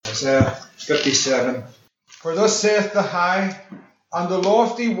Isaiah 57. For thus saith the high and the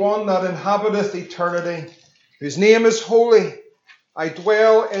lofty one that inhabiteth eternity, whose name is holy. I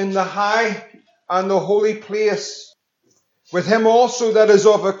dwell in the high and the holy place, with him also that is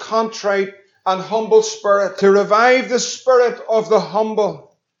of a contrite and humble spirit, to revive the spirit of the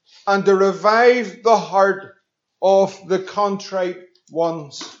humble, and to revive the heart of the contrite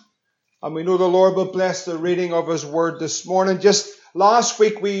ones. And we know the Lord will bless the reading of His Word this morning. Just last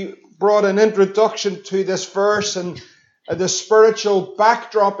week we brought an introduction to this verse and the spiritual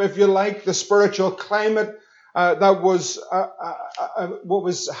backdrop, if you like, the spiritual climate that was what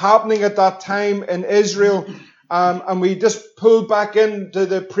was happening at that time in Israel. And we just pulled back into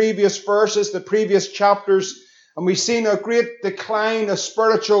the previous verses, the previous chapters, and we've seen a great decline, a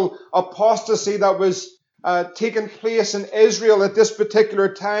spiritual apostasy that was taking place in Israel at this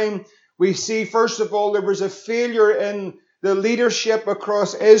particular time. We see, first of all, there was a failure in the leadership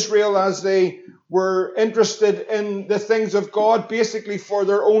across Israel as they were interested in the things of God, basically for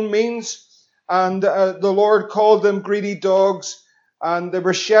their own means. And the Lord called them greedy dogs. And there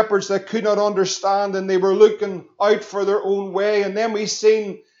were shepherds that could not understand, and they were looking out for their own way. And then we've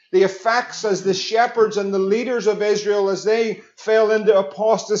seen the effects as the shepherds and the leaders of Israel, as they fell into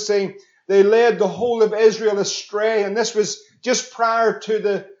apostasy, they led the whole of Israel astray. And this was just prior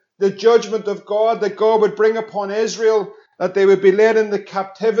to the judgment of God that God would bring upon Israel, that they would be led into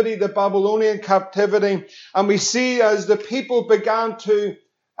captivity, the Babylonian captivity. And we see as the people began to,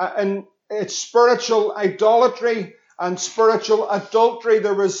 in its spiritual idolatry and spiritual adultery,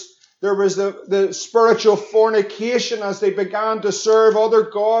 there was the spiritual fornication as they began to serve other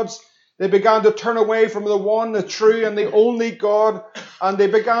gods. They began to turn away from the one, the true and the only God, and they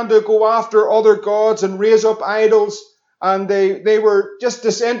began to go after other gods and raise up idols. And they were just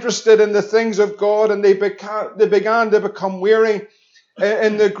disinterested in the things of God, and they began to become weary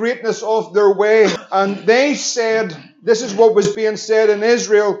in the greatness of their way. And they said, this is what was being said in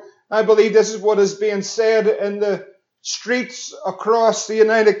Israel. I believe this is what is being said in the streets across the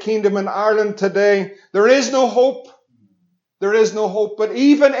United Kingdom and Ireland today. There is no hope. There is no hope. But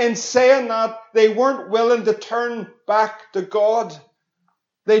even in saying that, they weren't willing to turn back to God.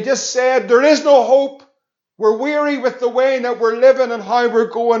 They just said, there is no hope. We're weary with the way that we're living and how we're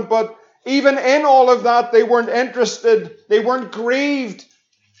going. But even in all of that, they weren't interested. They weren't grieved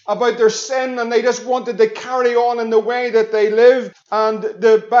about their sin, and they just wanted to carry on in the way that they lived. And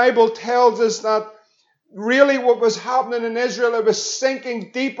the Bible tells us that really what was happening in Israel, it was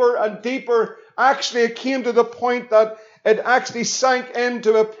sinking deeper and deeper. Actually, it came to the point that it actually sank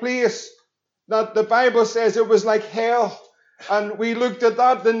into a place that the Bible says it was like hell. And we looked at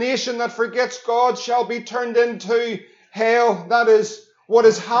that. The nation that forgets God shall be turned into hell. That is what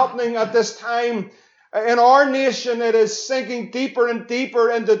is happening at this time. In our nation, it is sinking deeper and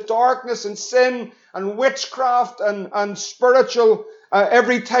deeper into darkness and sin and witchcraft and spiritual,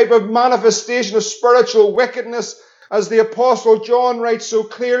 every type of manifestation of spiritual wickedness. As the Apostle John writes so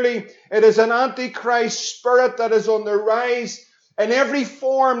clearly, it is an antichrist spirit that is on the rise. In every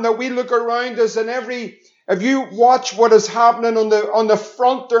form that we look around us, if you watch what is happening on the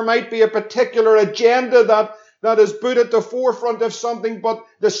front, there might be a particular agenda that is put at the forefront of something, but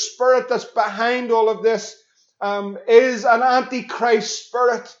the spirit that's behind all of this is an antichrist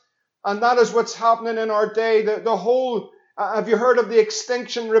spirit. And that is what's happening in our day. The whole, have you heard of the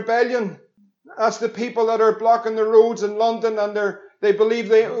Extinction Rebellion? That's the people that are blocking the roads in London, and they believe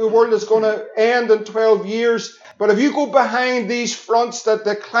the world is going to end in 12 years. But if you go behind these fronts, that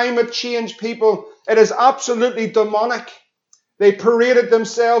the climate change people, it is absolutely demonic. They paraded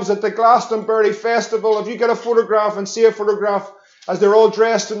themselves at the Glastonbury Festival. If you get a photograph and see a photograph as they're all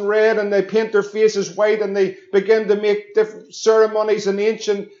dressed in red and they paint their faces white and they begin to make different ceremonies and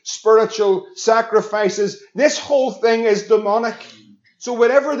ancient spiritual sacrifices, this whole thing is demonic. So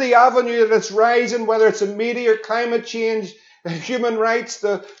whatever the avenue that it's rising, whether it's a media, climate change, human rights,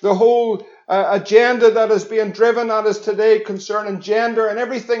 the whole agenda that is being driven at us today concerning gender and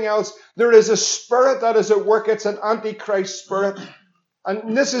everything else, there is a spirit that is at work. It's an antichrist spirit.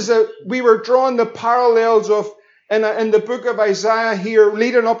 And we were drawing the parallels of, in the book of Isaiah here,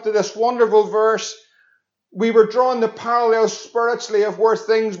 leading up to this wonderful verse, we were drawing the parallels spiritually of where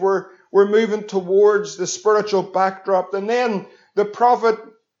things were moving towards the spiritual backdrop. And then the prophet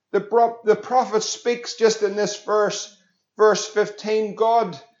speaks just in this verse 15,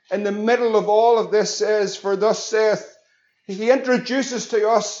 God, in the middle of all of this, says, for thus saith, he introduces to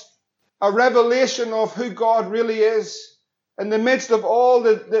us a revelation of who God really is. In the midst of all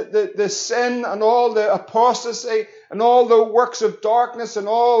the sin and all the apostasy and all the works of darkness and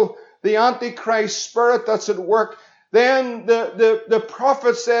all the antichrist spirit that's at work, then the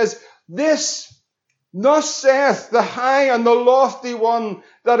prophet says, thus saith the high and the lofty one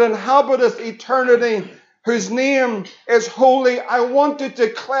that inhabiteth eternity, whose name is holy. I want to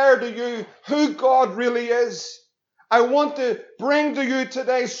declare to you who God really is. I want to bring to you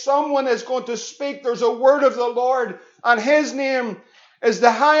today, someone is going to speak. There's a word of the Lord, and his name is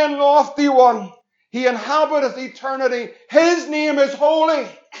the high and lofty one. He inhabiteth eternity. His name is holy.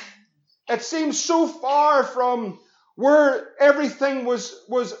 It seems so far from where everything was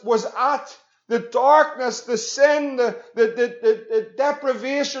at. The darkness, the sin, the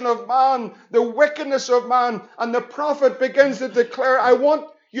deprivation of man, the wickedness of man. And the prophet begins to declare, I want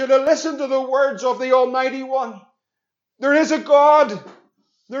you to listen to the words of the Almighty One. There is a God.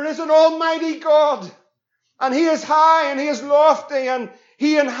 There is an Almighty God. And He is high and He is lofty and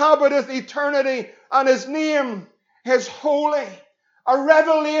He inhabiteth eternity. And His name is holy. A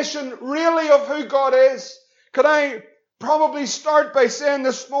revelation really of who God is. Could I probably start by saying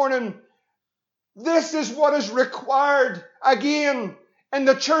this morning, this is what is required again in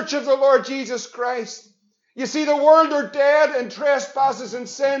the church of the Lord Jesus Christ. You see, the world are dead in trespasses and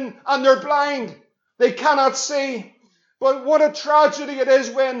sin, and they're blind. They cannot see. But what a tragedy it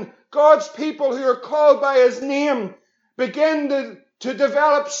is when God's people who are called by His name begin to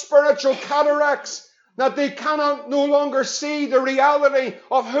develop spiritual cataracts, that they cannot no longer see the reality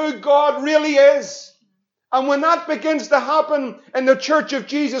of who God really is. And when that begins to happen in the church of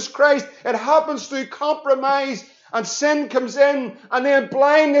Jesus Christ, it happens through compromise, and sin comes in, and then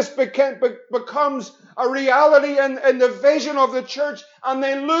blindness becomes a reality in the vision of the church, and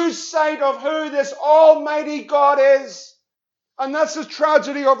they lose sight of who this Almighty God is. And that's the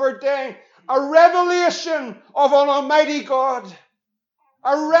tragedy of our day. A revelation of an Almighty God.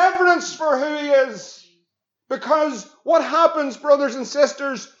 A reverence for who He is. Because what happens, brothers and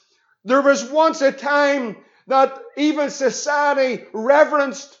sisters, there was once a time that even society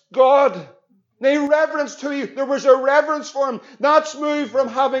reverenced God. They reverenced who He. There was a reverence for Him. That's moved from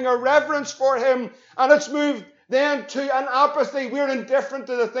having a reverence for Him, and it's moved then to an apathy. We're indifferent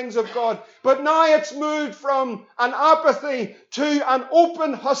to the things of God. But now it's moved from an apathy to an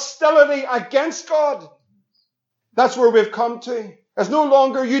open hostility against God. That's where we've come to. It's no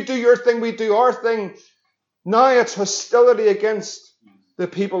longer you do your thing, we do our thing. Now it's hostility against the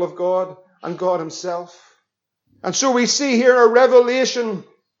people of God and God Himself. And so we see here a revelation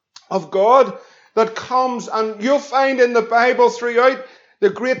of God that comes, and you'll find in the Bible throughout the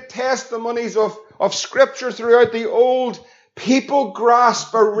great testimonies of Scripture throughout the old, people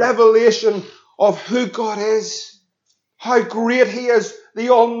grasp a revelation of who God is. How great He is, the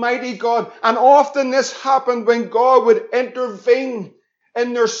Almighty God. And often this happened when God would intervene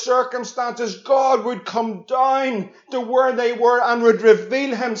in their circumstances. God would come down to where they were and would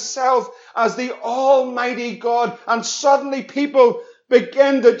reveal Himself as the Almighty God. And suddenly people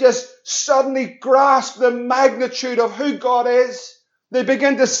begin to just suddenly grasp the magnitude of who God is. They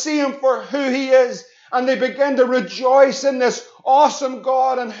begin to see Him for who He is. And they begin to rejoice in this awesome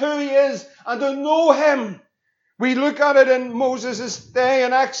God and who He is and to know Him. We look at it in Moses' day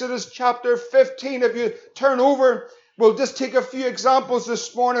in Exodus chapter 15. If you turn over, we'll just take a few examples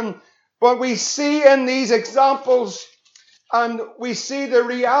this morning. But we see in these examples, and we see the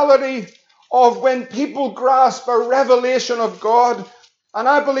reality of when people grasp a revelation of God. And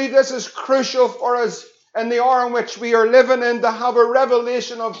I believe this is crucial for us in the hour in which we are living in, to have a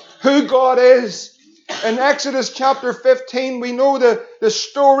revelation of who God is. In Exodus chapter 15, we know the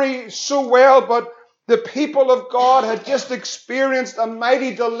story so well, but the people of God had just experienced a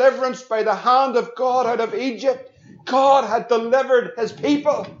mighty deliverance by the hand of God out of Egypt. God had delivered His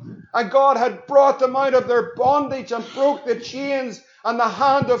people, and God had brought them out of their bondage and broke the chains and the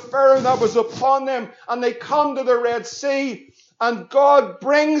hand of Pharaoh that was upon them. And they come to the Red Sea, and God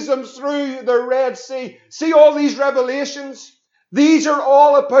brings them through the Red Sea. See all these revelations? These are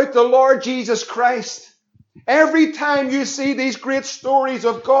all about the Lord Jesus Christ. Every time you see these great stories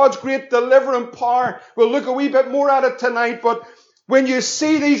of God's great delivering power, we'll look a wee bit more at it tonight, but when you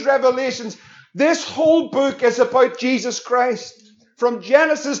see these revelations, this whole book is about Jesus Christ, from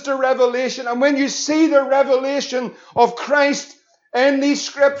Genesis to Revelation. And when you see the revelation of Christ in these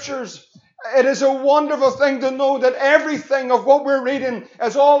scriptures, it is a wonderful thing to know that everything of what we're reading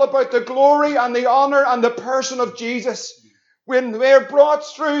is all about the glory and the honor and the person of Jesus. When they're brought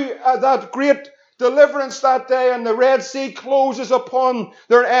through that great deliverance that day and the Red Sea closes upon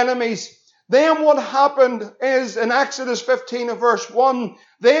their enemies, then what happened is in Exodus 15 and verse 1,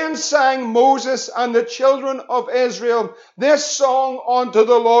 then sang Moses and the children of Israel this song unto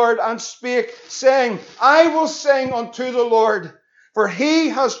the Lord, and spake, saying, I will sing unto the Lord, for He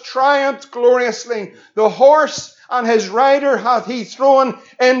has triumphed gloriously. The horse and his rider hath he thrown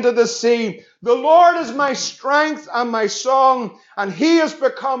into the sea. The Lord is my strength and my song, and he has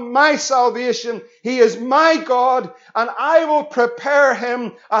become my salvation. He is my God, and I will prepare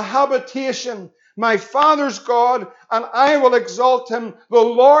him a habitation. My father's God, and I will exalt him. The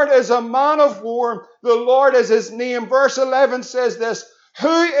Lord is a man of war. The Lord is his name. Verse 11 says this,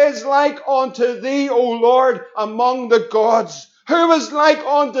 who is like unto thee, O Lord, among the gods? Who is like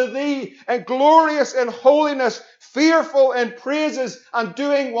unto thee, and glorious in holiness, fearful in praises, and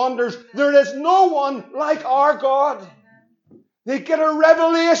doing wonders? There is no one like our God. They get a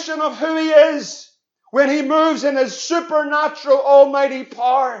revelation of who he is when he moves in his supernatural almighty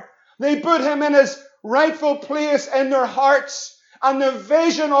power. They put him in his rightful place in their hearts, and the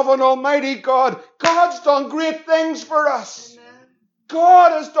vision of an almighty God. God's done great things for us.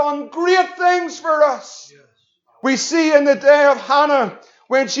 God has done great things for us. We see in the day of Hannah,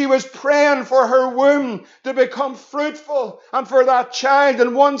 when she was praying for her womb to become fruitful and for that child,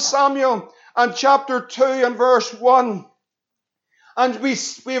 in 1 Samuel and chapter 2 and verse 1. And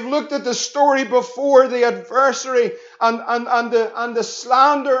we've looked at the story before, the adversary and the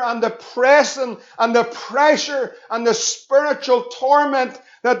slander and the pressing and the pressure and the spiritual torment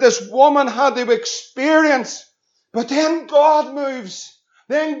that this woman had to experience. But then God moves.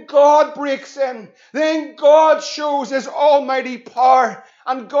 Then God breaks in. Then God shows his almighty power.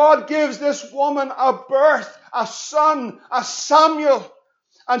 And God gives this woman a birth, a son, a Samuel.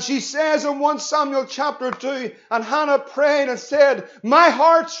 And she says in 1 Samuel chapter 2, and Hannah prayed and said, my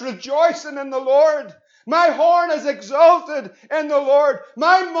heart's rejoicing in the Lord. My horn is exalted in the Lord.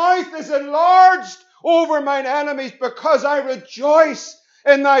 My mouth is enlarged over mine enemies, because I rejoice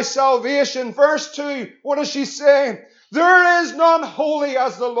in thy salvation. Verse 2, what does she say? There is none holy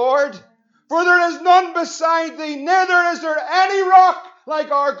as the Lord, for there is none beside thee, neither is there any rock like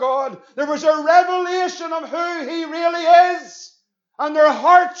our God. There was a revelation of who he really is, and their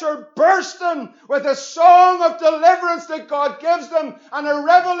hearts are bursting with a song of deliverance that God gives them, and a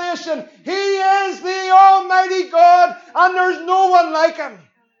revelation. He is the Almighty God, and there's no one like him.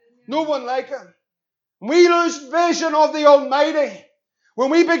 No one like him. We lose vision of the Almighty. When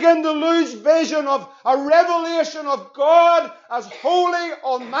we begin to lose vision of a revelation of God as holy,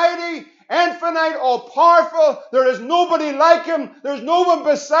 almighty, infinite, all-powerful, there is nobody like him. There's no one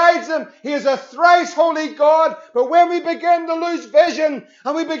besides him. He is a thrice holy God. But when we begin to lose vision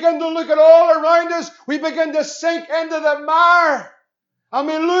and we begin to look at all around us, we begin to sink into the mire. And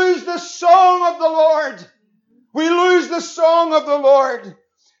we lose the song of the Lord. We lose the song of the Lord.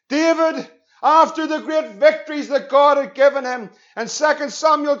 David, after the great victories that God had given him in 2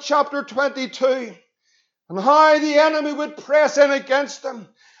 Samuel chapter 22, and how the enemy would press in against him,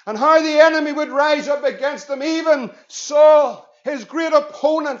 and how the enemy would rise up against him, even Saul, his great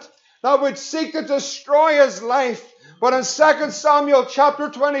opponent that would seek to destroy his life. But in 2 Samuel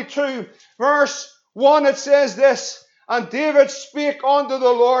chapter 22, verse 1, it says this, and David spake unto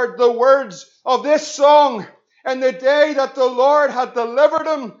the Lord the words of this song in the day that the Lord had delivered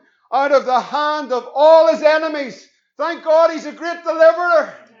him out of the hand of all his enemies. Thank God he's a great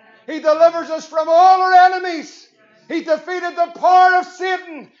deliverer. He delivers us from all our enemies. He defeated the power of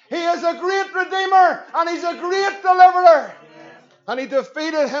Satan. He is a great redeemer, and he's a great deliverer. And he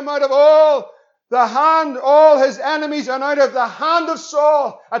defeated him out of all his enemies, and out of the hand of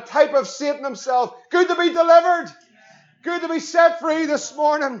Saul, a type of Satan himself. Good to be delivered. Good to be set free this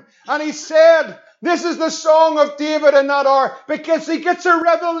morning. And he said, this is the song of David in that hour, because he gets a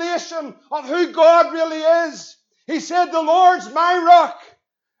revelation of who God really is. He said, the Lord's my rock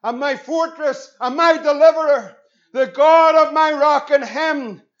and my fortress and my deliverer, the God of my rock,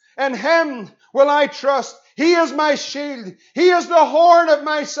 and in him will I trust. He is my shield. He is the horn of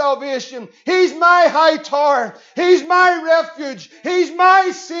my salvation. He's my high tower. He's my refuge. He's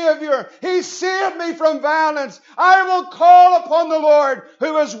my Savior. He saved me from violence. I will call upon the Lord,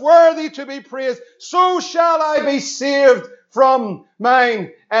 who is worthy to be praised. So shall I be saved from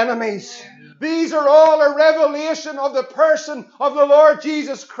mine enemies. These are all a revelation of the person of the Lord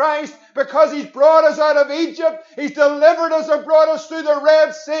Jesus Christ, because he's brought us out of Egypt. He's delivered us and brought us through the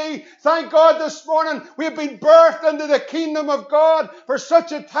Red Sea. Thank God this morning we've been birthed into the kingdom of God for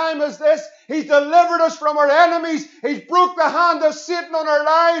such a time as this. He's delivered us from our enemies. He's broke the hand of Satan on our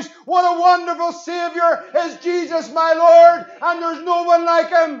lives. What a wonderful Savior is Jesus, my Lord, and there's no one like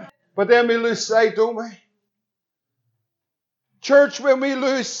him. But then we lose sight, don't we? Church, when we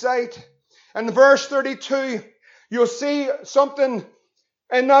lose sight, in verse 32, you'll see something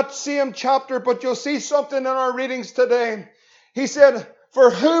in that same chapter, but you'll see something in our readings today. He said, for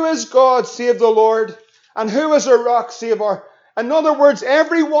who is God save the Lord? And who is a rock save our... In other words,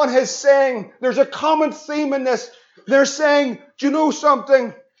 everyone is saying, there's a common theme in this. They're saying, do you know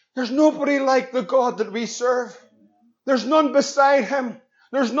something? There's nobody like the God that we serve. There's none beside him.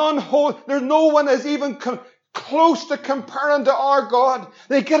 There's none whole. There's no one is even close to comparing to our God.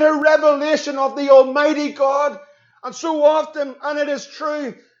 They get a revelation of the Almighty God. And so often, and it is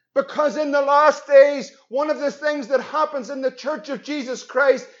true, because in the last days, one of the things that happens in the Church of Jesus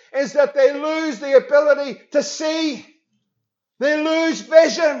Christ is that they lose the ability to see. They lose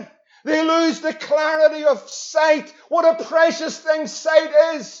vision. They lose the clarity of sight. What a precious thing sight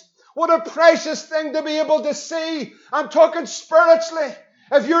is. What a precious thing to be able to see. I'm talking spiritually.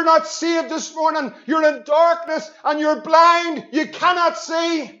 If you're not saved this morning, you're in darkness and you're blind. You cannot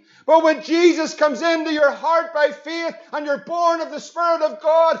see. But when Jesus comes into your heart by faith and you're born of the Spirit of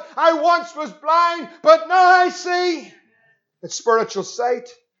God, I once was blind, but now I see. It's spiritual sight.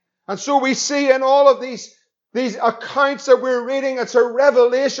 And so we see in all of these accounts that we're reading, it's a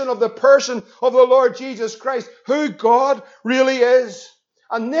revelation of the person of the Lord Jesus Christ, who God really is.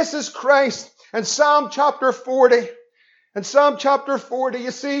 And this is Christ. In Psalm chapter 40,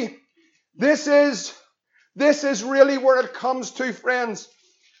 you see, this is really where it comes to, friends.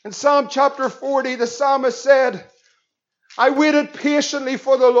 In Psalm chapter 40, the psalmist said, I waited patiently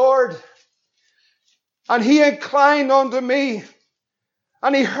for the Lord, and he inclined unto me,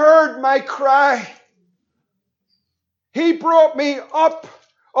 and he heard my cry. He brought me up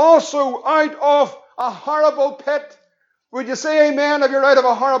also out of a horrible pit. Would you say amen if you're out of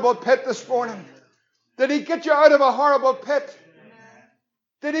a horrible pit this morning? Did he get you out of a horrible pit?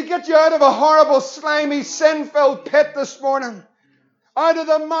 Did he get you out of a horrible, slimy, sin-filled pit this morning? Out of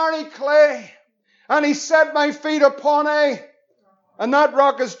the miry clay. And he set my feet upon and that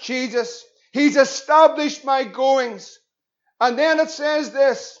rock is Jesus. He's established my goings. And then it says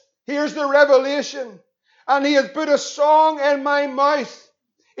this. Here's the revelation. And he has put a song in my mouth,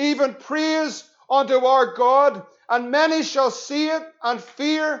 even praise unto our God. And many shall see it and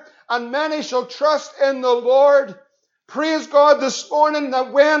fear, and many shall trust in the Lord. Praise God this morning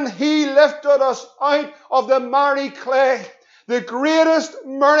that when he lifted us out of the miry clay, the greatest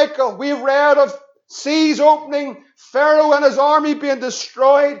miracle we've read of, seas opening, Pharaoh and his army being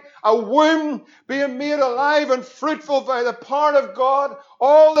destroyed, a womb being made alive and fruitful by the power of God.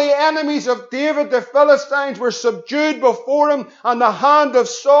 All the enemies of David, the Philistines, were subdued before him, and the hand of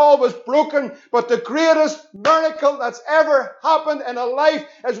Saul was broken. But the greatest miracle that's ever happened in a life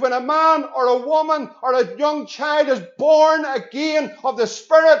is when a man or a woman or a young child is born again of the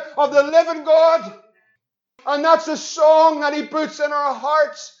Spirit of the living God. And that's a song that he puts in our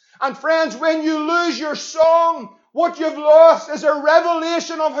hearts. And friends, when you lose your song, what you've lost is a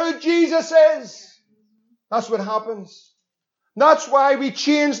revelation of who Jesus is. That's what happens. That's why we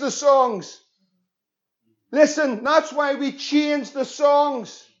change the songs. Listen, that's why we change the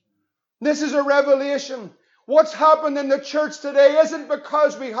songs. This is a revelation. What's happened in the church today isn't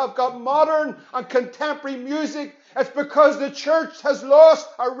because we have got modern and contemporary music. It's because the church has lost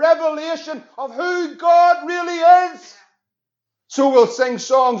a revelation of who God really is. So we'll sing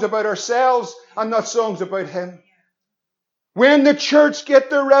songs about ourselves and not songs about him. When the church get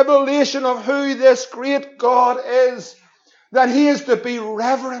the revelation of who this great God is, that he is to be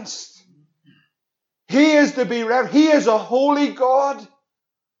reverenced. He is to be reverenced. He is a holy God.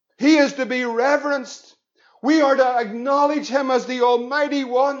 He is to be reverenced. We are to acknowledge him as the Almighty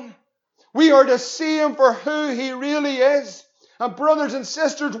One. We are to see him for who he really is. And brothers and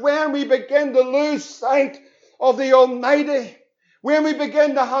sisters, when we begin to lose sight of the Almighty, when we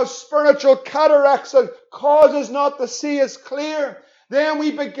begin to have spiritual cataracts that cause us not to see as clear, then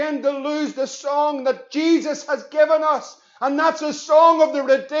we begin to lose the song that Jesus has given us. And that's a song of the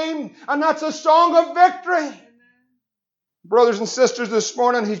redeemed. And that's a song of victory. Brothers and sisters, this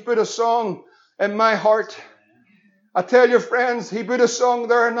morning he's put a song in my heart. I tell you, friends, he put a song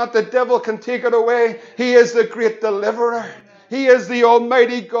there, not the devil can take it away. He is the great deliverer. He is the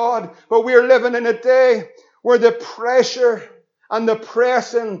Almighty God. But we're living in a day where the pressure and the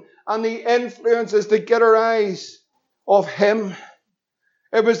pressing and the influence is to get our eyes off him.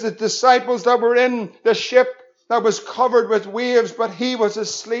 It was the disciples that were in the ship that was covered with waves, but he was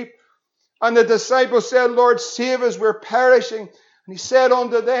asleep. And the disciples said, Lord, save us, we're perishing. And he said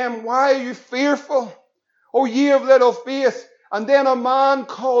unto them, why are you fearful, O ye of little faith? And then a man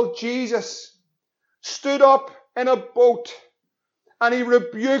called Jesus stood up in a boat, and he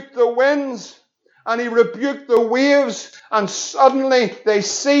rebuked the winds, and he rebuked the waves, and suddenly they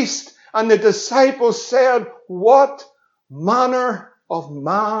ceased. And the disciples said, what manner of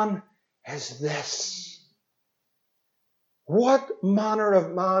man is this? What manner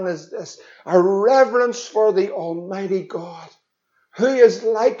of man is this? A reverence for the Almighty God. Who is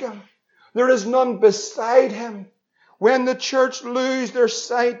like him? There is none beside him. when the church lose their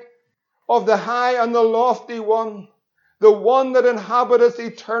sight of the high and the lofty one, the one that inhabiteth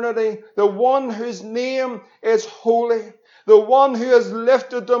eternity, the one whose name is holy, the one who has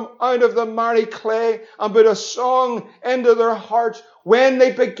lifted them out of the miry clay and put a song into their hearts, when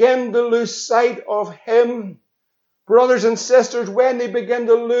they begin to lose sight of Him, brothers and sisters, when they begin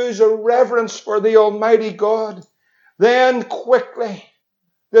to lose a reverence for the Almighty God, then quickly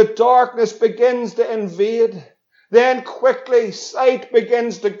the darkness begins to invade. Then quickly sight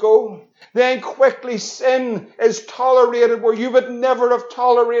begins to go. Then quickly sin is tolerated where you would never have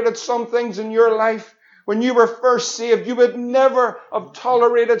tolerated some things in your life. When you were first saved, you would never have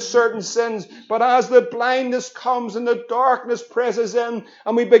tolerated certain sins. But as the blindness comes and the darkness presses in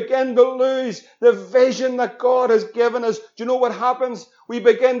and we begin to lose the vision that God has given us, do you know what happens? We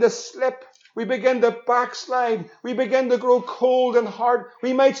begin to slip. We begin to backslide. We begin to grow cold and hard.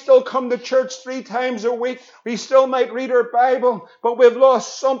 We might still come to church 3 times a week. We still might read our Bible, but we've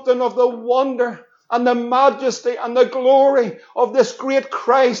lost something of the wonder and the majesty and the glory of this great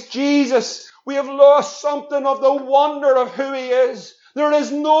Christ Jesus. We have lost something of the wonder of who He is. There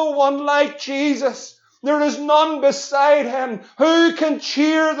is no one like Jesus. There is none beside Him. Who can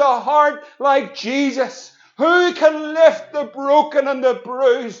cheer the heart like Jesus? Who can lift the broken and the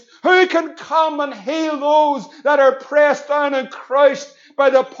bruised? Who can come and heal those that are pressed down and crushed by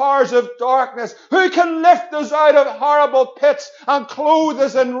the powers of darkness? Who can lift us out of horrible pits and clothe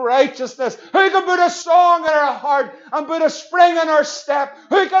us in righteousness? Who can put a song in our heart and put a spring in our step?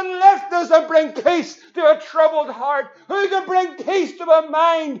 Who can lift us and bring peace to a troubled heart? Who can bring peace to a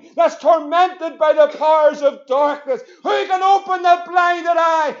mind that's tormented by the powers of darkness? Who can open the blinded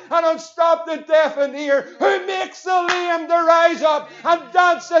eye and unstop the deafened ear? Who makes the lame to rise up and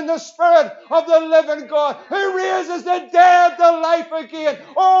dance in the Spirit of the living God? Who raises the dead to life again?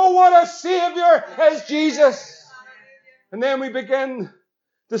 Oh, what a Savior is Jesus. And then we begin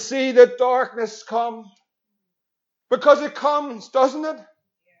to see the darkness come. Because it comes, doesn't it?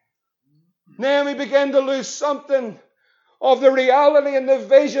 Then we begin to lose something of the reality and the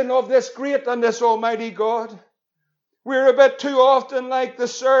vision of this great and this almighty God. We're a bit too often like the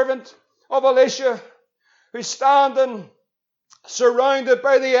servant of Elisha, who's standing surrounded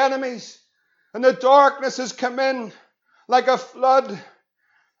by the enemies, and the darkness has come in like a flood.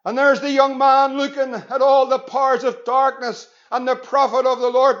 And there's the young man looking at all the powers of darkness and the prophet of the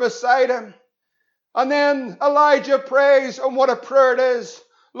Lord beside him. And then Elijah prays, and what a prayer it is.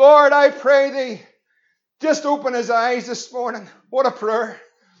 Lord, I pray Thee, just open his eyes this morning. What a prayer.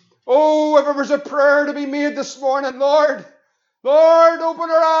 Oh, if there was a prayer to be made this morning, Lord, open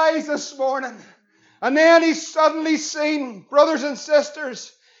our eyes this morning. And then he's suddenly seen, brothers and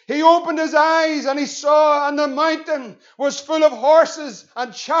sisters, he opened his eyes and he saw, and the mountain was full of horses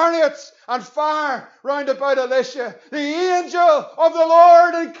and chariots and fire round about Elisha. The angel of the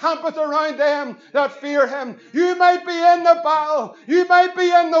Lord encampeth around them that fear Him. You might be in the battle. You might be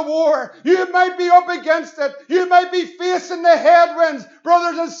in the war. You might be up against it. You might be facing the headwinds.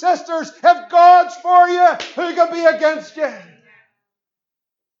 Brothers and sisters, if God's for you, who can be against you?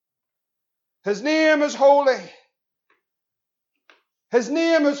 His name is holy. His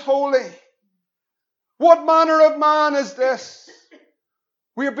name is holy. What manner of man is this?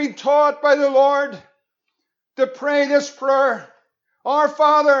 We have been taught by the Lord to pray this prayer. Our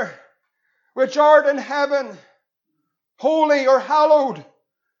Father, which art in heaven, holy or hallowed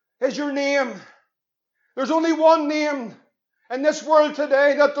is your name. There's only one name in this world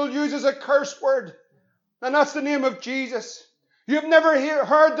today that they'll use as a curse word, and that's the name of Jesus. You've never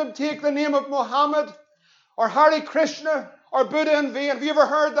heard them take the name of Muhammad or Hare Krishna or Buddha in vain. Have you ever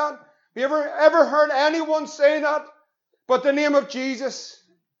heard that? Have you ever heard anyone say that? But the name of Jesus.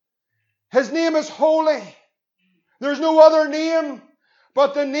 His name is holy. There's no other name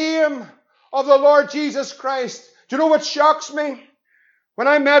but the name of the Lord Jesus Christ. Do you know what shocks me? When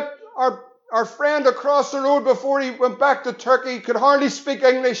I met our friend across the road before he went back to Turkey, he could hardly speak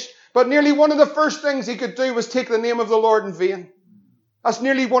English, but nearly one of the first things he could do was take the name of the Lord in vain. That's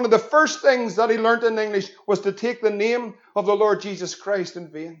nearly one of the first things that he learned in English, was to take the name of the Lord Jesus Christ in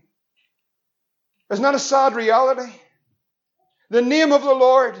vain. Isn't that a sad reality? The name of the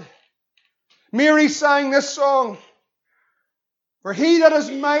Lord. Mary sang this song. For He that is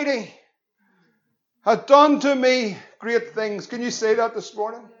mighty hath done to me great things. Can you say that this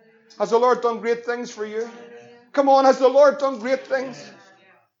morning? Has the Lord done great things for you? Come on, has the Lord done great things?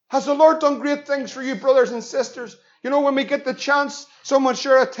 Has the Lord done great things for you, brothers and sisters? You know, when we get the chance, someone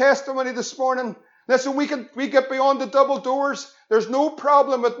share a testimony this morning. Listen, we get beyond the double doors. There's no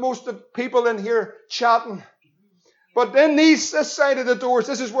problem with most of the people in here chatting. But then this side of the doors,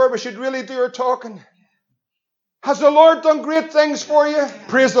 this is where we should really do our talking. Has the Lord done great things for you?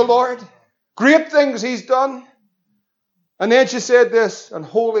 Praise the Lord. Great things He's done. And then she said this, and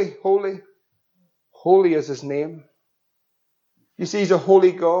holy, holy, holy is His name. You see, He's a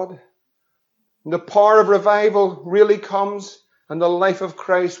holy God. And the power of revival really comes in the life of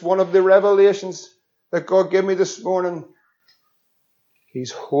Christ. One of the revelations that God gave me this morning,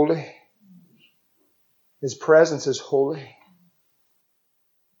 He's holy. His presence is holy.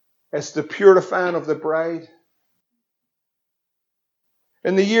 It's the purifying of the bride.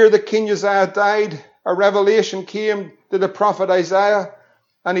 In the year that King Uzziah died, a revelation came to the prophet Isaiah,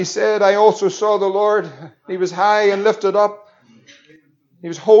 and he said, I also saw the Lord. He was high and lifted up. He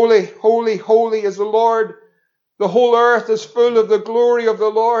was holy, holy, holy is the Lord. The whole earth is full of the glory of the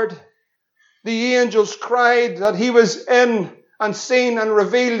Lord. The angels cried that He was in and seen and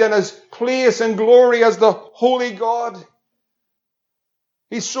revealed in His place and glory as the holy God.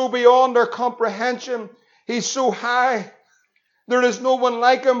 He's so beyond our comprehension. He's so high. There is no one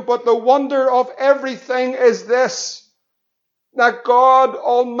like Him, but the wonder of everything is this, that God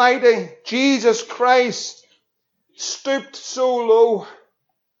Almighty, Jesus Christ, stooped so low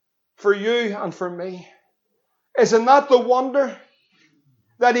for you and for me. Isn't that the wonder?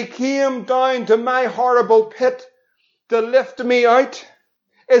 That He came down to my horrible pit to lift me out?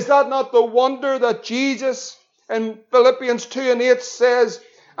 Is that not the wonder that Jesus in Philippians 2 and 8 says,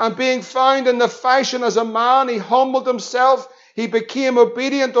 and being found in the fashion as a man, He humbled Himself. He became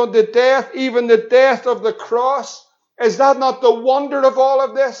obedient unto death, even the death of the cross. Is that not the wonder of all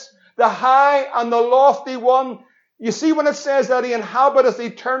of this? The high and the lofty one. You see, when it says that He inhabiteth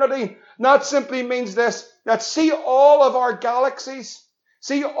eternity, that simply means this, that see all of our galaxies,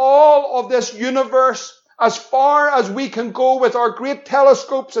 see all of this universe, as far as we can go with our great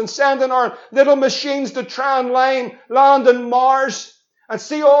telescopes and sending our little machines to try and land on Mars, and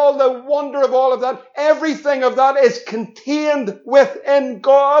see all the wonder of all of that. Everything of that is contained within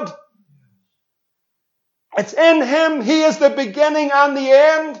God. It's in Him. He is the beginning and the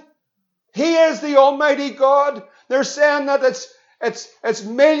end. He is the Almighty God. They're saying that it's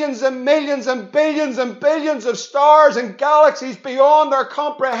millions and millions and billions of stars and galaxies beyond our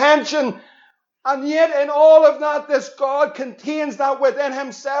comprehension. And yet in all of that, this God contains that within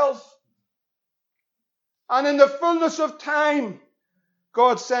Himself. And in the fullness of time,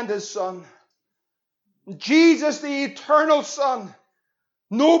 God sent His Son. Jesus, the eternal Son,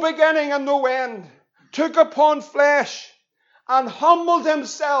 no beginning and no end, took upon flesh and humbled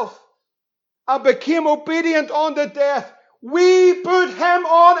Himself and became obedient unto death. We put Him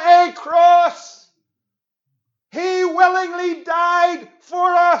on a cross. He willingly died for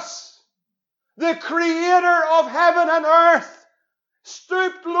us. The Creator of heaven and earth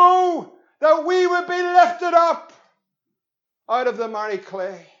stooped low that we would be lifted up out of the miry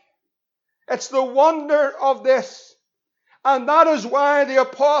clay. It's the wonder of this. And that is why the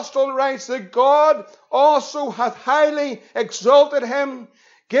apostle writes that God also hath highly exalted Him,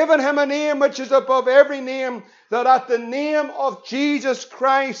 given Him a name which is above every name, that at the name of Jesus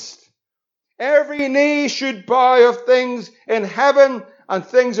Christ every knee should bow of things in heaven and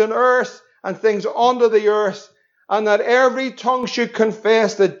things in earth and things under the earth, and that every tongue should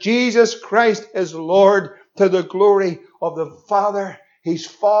confess that Jesus Christ is Lord, to the glory of the Father. He's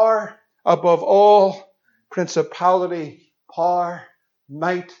far above all principality, power,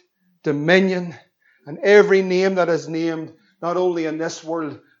 might, dominion, and every name that is named, not only in this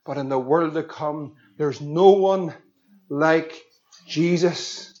world, but in the world to come. There's no one like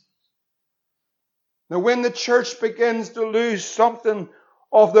Jesus. Now, when the church begins to lose something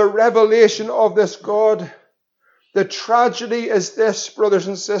of the revelation of this God, the tragedy is this, brothers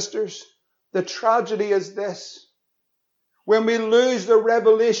and sisters. The tragedy is this. When we lose the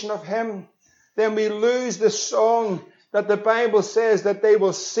revelation of Him, then we lose the song that the Bible says that they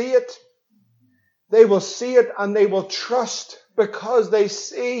will see it. They will see it and they will trust because they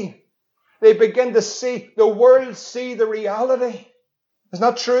see. They begin to see. The world see the reality. Isn't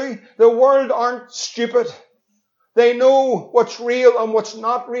that true? The world aren't stupid. They know what's real and what's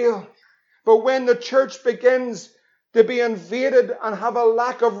not real. But when the church begins to be invaded and have a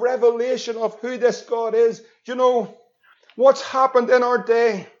lack of revelation of who this God is, do you know what's happened in our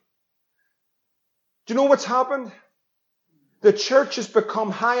day? Do you know what's happened? The church has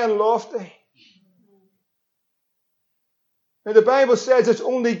become high and lofty. Now the Bible says it's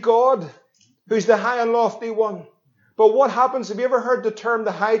only God who's the high and lofty one. But what happens? Have you ever heard the term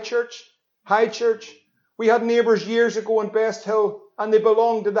the high church? High church. We had neighbours years ago in Best Hill and they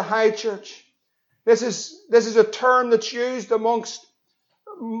belonged to the high church. This is a term that's used amongst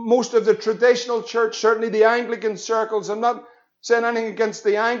most of the traditional church, certainly the Anglican circles. I'm not saying anything against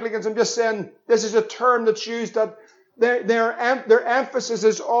the Anglicans. I'm just saying this is a term that's used, that their emphasis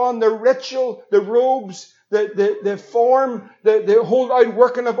is on the ritual, the robes, the form, the whole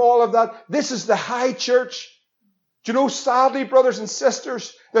outworking of all of that. This is the high church. Do you know, sadly, brothers and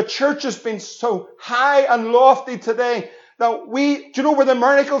sisters, the church has been so high and lofty today that do you know where the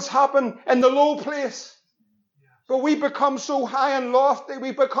miracles happen? In the low place. But we become so high and lofty,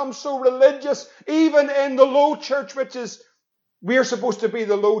 we become so religious, even in the low church, we're supposed to be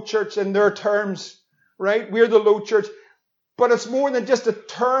the low church in their terms, right? We're the low church. But it's more than just a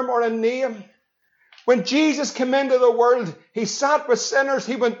term or a name. When Jesus came into the world, he sat with sinners.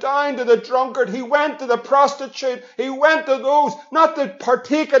 He went down to the drunkard. He went to the prostitute. He went to those, not to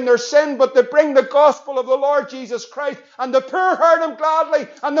partake in their sin, but to bring the gospel of the Lord Jesus Christ. And the poor heard him gladly,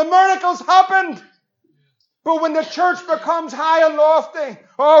 and the miracles happened. But when the church becomes high and lofty,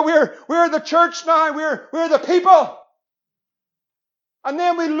 we're the church now. We're the people. And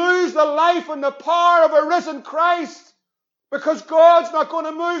then we lose the life and the power of a risen Christ. Because God's not going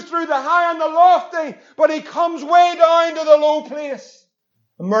to move through the high and the lofty, but he comes way down to the low place.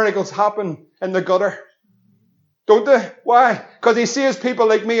 The miracles happen in the gutter. Don't they? Why? Because he saves people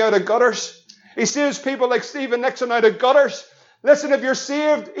like me out of gutters. He saves people like Stephen Nixon out of gutters. Listen, if you're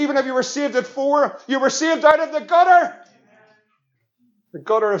saved, even if you were saved at 4, you were saved out of the gutter. The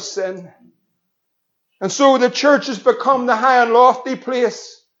gutter of sin. And so the church has become the high and lofty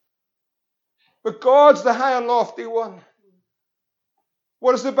place. But God's the high and lofty one.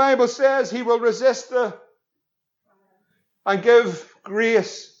 What does the Bible say? He will resist and give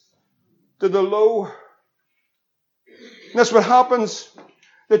grace to the low. And that's what happens.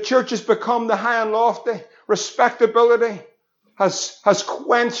 The church has become the high and lofty. Respectability has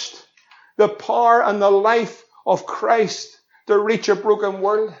quenched the power and the life of Christ to reach a broken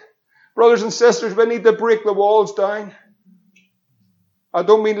world. Brothers and sisters, we need to break the walls down. I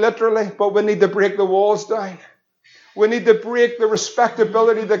don't mean literally, but we need to break the walls down. We need to break the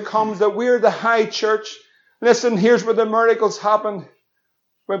respectability that comes that we're the high church. Listen, here's where the miracles happened.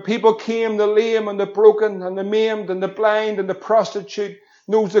 When people came, the lame and the broken and the maimed and the blind and the prostitute,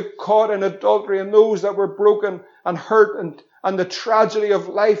 those that caught in adultery and those that were broken and hurt and the tragedy of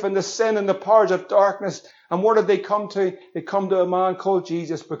life and the sin and the powers of darkness. And what did they come to? They come to a man called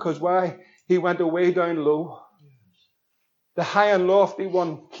Jesus. Because why? He went away down low. The high and lofty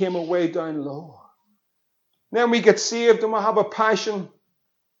one came away down low. Then we get saved and we have a passion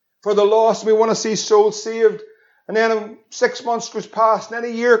for the lost. We want to see souls saved. And then 6 months goes past. And then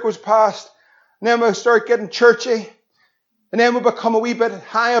a year goes past. And then we start getting churchy. And then we become a wee bit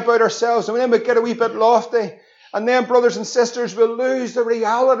high about ourselves. And then we get a wee bit lofty. And then, brothers and sisters, we lose the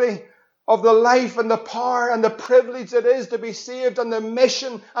reality of the life and the power and the privilege it is to be saved, and the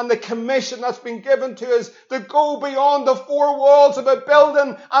mission and the commission that's been given to us to go beyond the 4 walls of a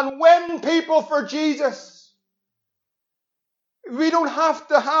building and win people for Jesus. We don't have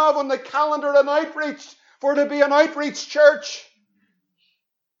to have on the calendar an outreach for it to be an outreach church.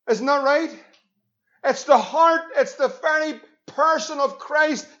 Isn't that right? It's the heart, it's the very person of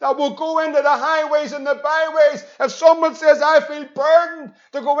Christ that will go into the highways and the byways. If someone says, I feel burdened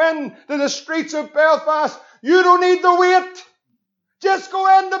to go into the streets of Belfast, you don't need to wait. Just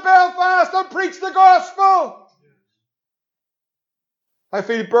go into Belfast and preach the gospel. I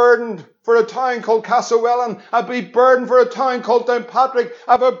feel burdened for a town called Castlewellan. I feel burdened for a town called Downpatrick.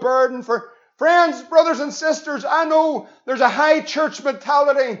 I have a burden for friends, brothers and sisters. I know there's a high church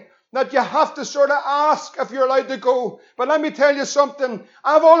mentality that you have to sort of ask if you're allowed to go. But let me tell you something.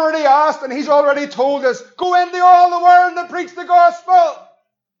 I've already asked and he's already told us, go into all the world and preach the gospel.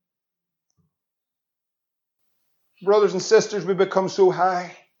 Brothers and sisters, we become so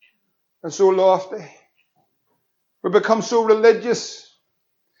high and so lofty. We become so religious.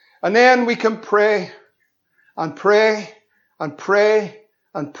 And then we can pray and pray and pray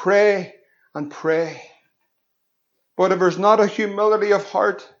and pray and pray. But if there's not a humility of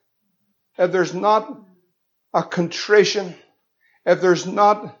heart, if there's not a contrition, if there's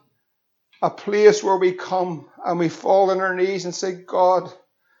not a place where we come and we fall on our knees and say, God,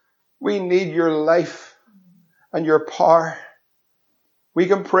 we need your life and your power. We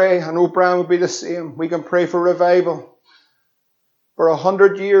can pray. I know Brian would be the same. We can pray for revival for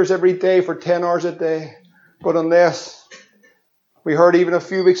 100 years every day for 10 hours a day. But unless, we heard even a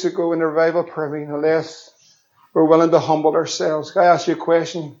few weeks ago in the revival prayer meeting, unless we're willing to humble ourselves. Can I ask you a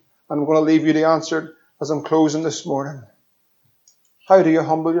question? I'm going to leave you the answer as I'm closing this morning. How do you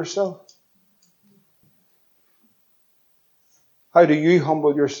humble yourself? How do you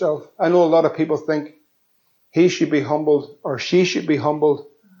humble yourself? I know a lot of people think he should be humbled or she should be humbled,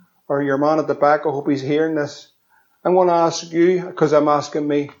 or your man at the back, I hope he's hearing this. I'm going to ask you, because I'm asking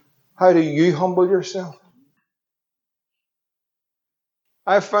me, how do you humble yourself?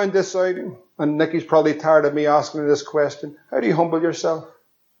 I've found this out, and Nikki's probably tired of me asking this question. How do you humble yourself?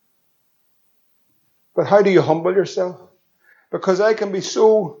 But how do you humble yourself? Because I can be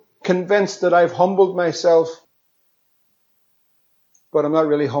so convinced that I've humbled myself, but I'm not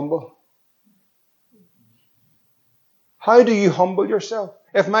really humble. How do you humble yourself?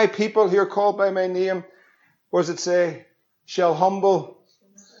 If my people here called by my name, what does it say? Shall humble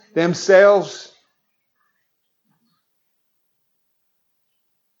themselves.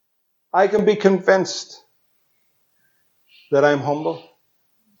 I can be convinced that I'm humble.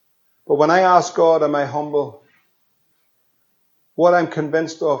 But when I ask God, am I humble? What I'm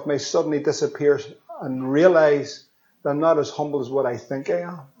convinced of may suddenly disappear and realize that I'm not as humble as what I think I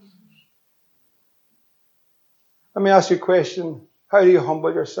am. Let me ask you a question. How do you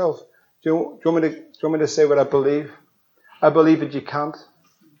humble yourself? Do you want me to say what I believe? I believe that you can't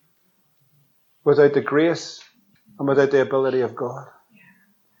without the grace and without the ability of God.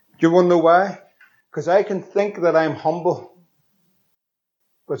 Do you want to know why? Because I can think that I'm humble,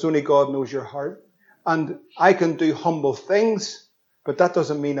 but it's only God knows your heart. And I can do humble things, but that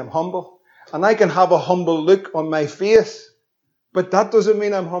doesn't mean I'm humble. And I can have a humble look on my face, but that doesn't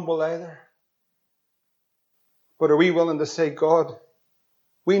mean I'm humble either. But are we willing to say, God,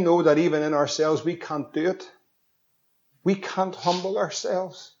 we know that even in ourselves we can't do it. We can't humble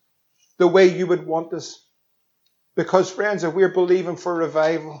ourselves the way you would want us. Because, friends, if we're believing for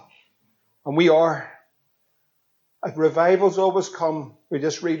revival, and we are, if revivals always come, we're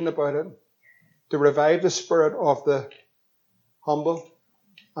just reading about it, to revive the spirit of the humble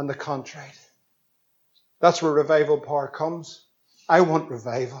and the contrite. That's where revival power comes. I want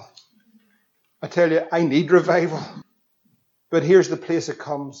revival. I tell you, I need revival. But here's the place it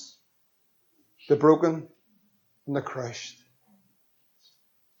comes. The broken and the crushed.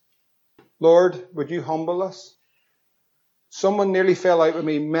 Lord, would you humble us? Someone nearly fell out with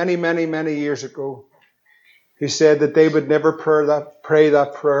me many, many, many years ago who said that they would never pray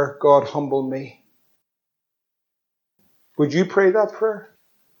that prayer, God, humble me. Would you pray that prayer?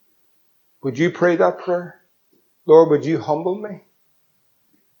 Would you pray that prayer? Lord, would you humble me?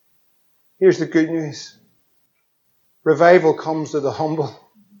 Here's the good news. Revival comes to the humble.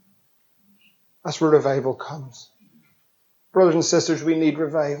 That's where revival comes. Brothers and sisters, we need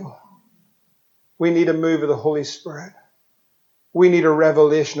revival. We need a move of the Holy Spirit. We need a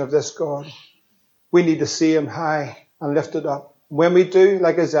revelation of this God. We need to see him high and lifted up. When we do,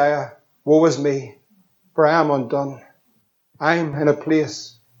 like Isaiah, woe is me, for I am undone. I'm in a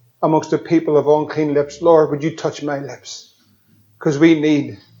place amongst the people of unclean lips. Lord, would you touch my lips? Because we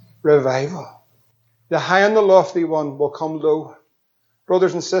need revival. The high and the lofty one will come low.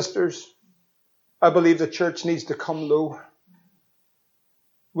 Brothers and sisters, I believe the church needs to come low.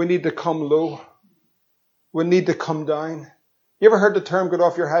 We need to come low. We need to come down. You ever heard the term get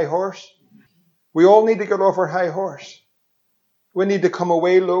off your high horse? We all need to get off our high horse. We need to come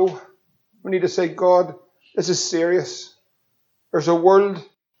away low. We need to say, God, this is serious. There's a world,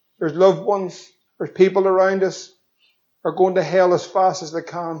 there's loved ones, there's people around us are going to hell as fast as they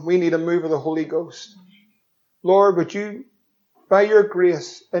can. We need a move of the Holy Ghost. Lord, would you, by your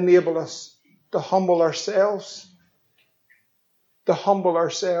grace, enable us to humble ourselves,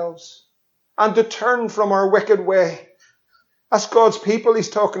 and to turn from our wicked way. That's God's people he's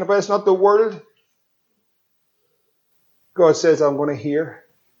talking about. It's not the world. God says, I'm going to hear.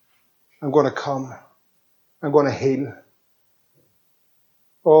 I'm going to come. I'm going to heal.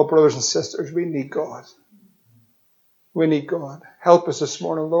 Oh, brothers and sisters, we need God. We need God. Help us this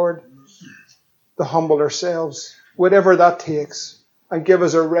morning, Lord, to humble ourselves, whatever that takes, and give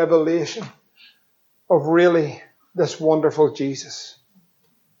us a revelation of really this wonderful Jesus.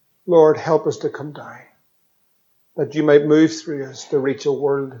 Lord, help us to come down, that you might move through us to reach a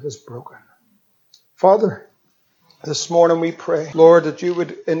world that is broken. Father, this morning we pray, Lord, that you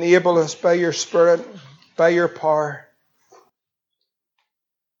would enable us by your Spirit, by your power,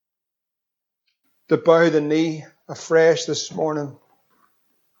 to bow the knee afresh this morning,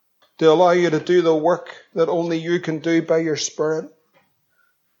 to allow you to do the work that only you can do by your Spirit,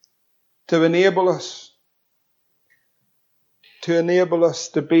 to enable us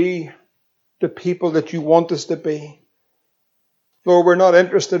to be the people that you want us to be. Lord, we're not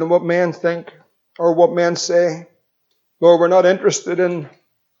interested in what men think or what men say. Lord, we're not interested in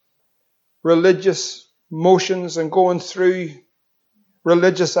religious motions and going through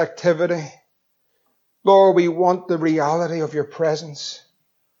religious activity. Lord, we want the reality of your presence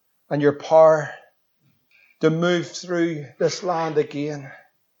and your power to move through this land again.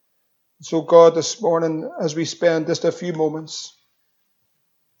 So God, this morning, as we spend just a few moments,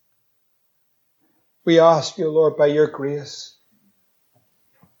 we ask you, Lord, by your grace,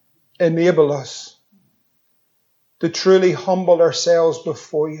 enable us to truly humble ourselves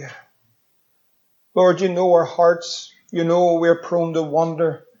before you. Lord, you know our hearts. You know we're prone to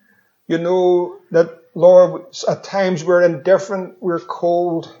wander. You know that, Lord, at times we're indifferent, we're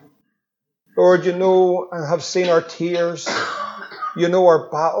cold. Lord, you know and have seen our tears. You know our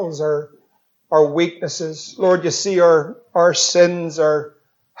battles, our weaknesses. Lord, you see our sins, our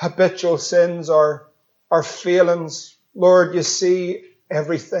habitual sins, our failings. Lord, you see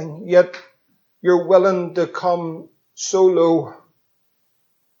everything. Yet you're willing to come so low.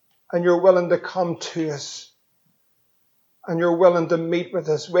 And you're willing to come to us. And you're willing to meet with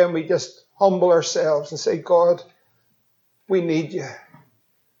us when we just humble ourselves and say, God, we need you.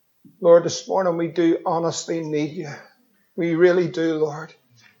 Lord, this morning we do honestly need you. We really do, Lord.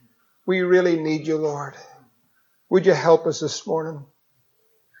 We really need you, Lord. Would you help us this morning?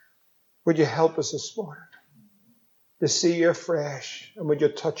 Would you help us this morning to see you afresh? And would you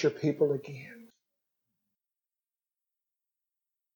touch your people again?